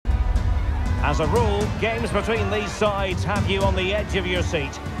As a rule, games between these sides have you on the edge of your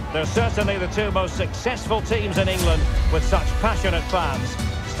seat. They're certainly the two most successful teams in England with such passionate fans.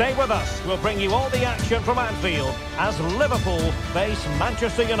 Stay with us, we'll bring you all the action from Anfield as Liverpool face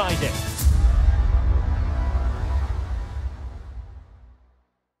Manchester United.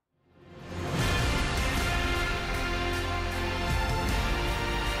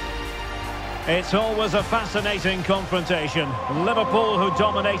 It's always a fascinating confrontation. Liverpool, who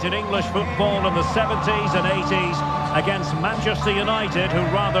dominated English football in the 70s and 80s, against Manchester United, who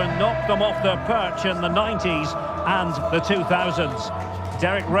rather knocked them off their perch in the 90s and the 2000s.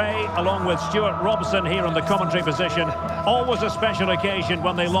 Derek Ray, along with Stuart Robson here in the commentary position. Always a special occasion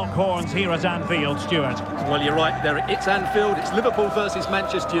when they lock horns here at Anfield, Stuart. Well, you're right, Derek. It's Anfield. It's Liverpool versus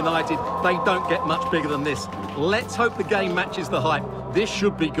Manchester United. They don't get much bigger than this. Let's hope the game matches the hype. This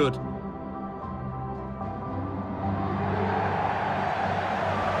should be good.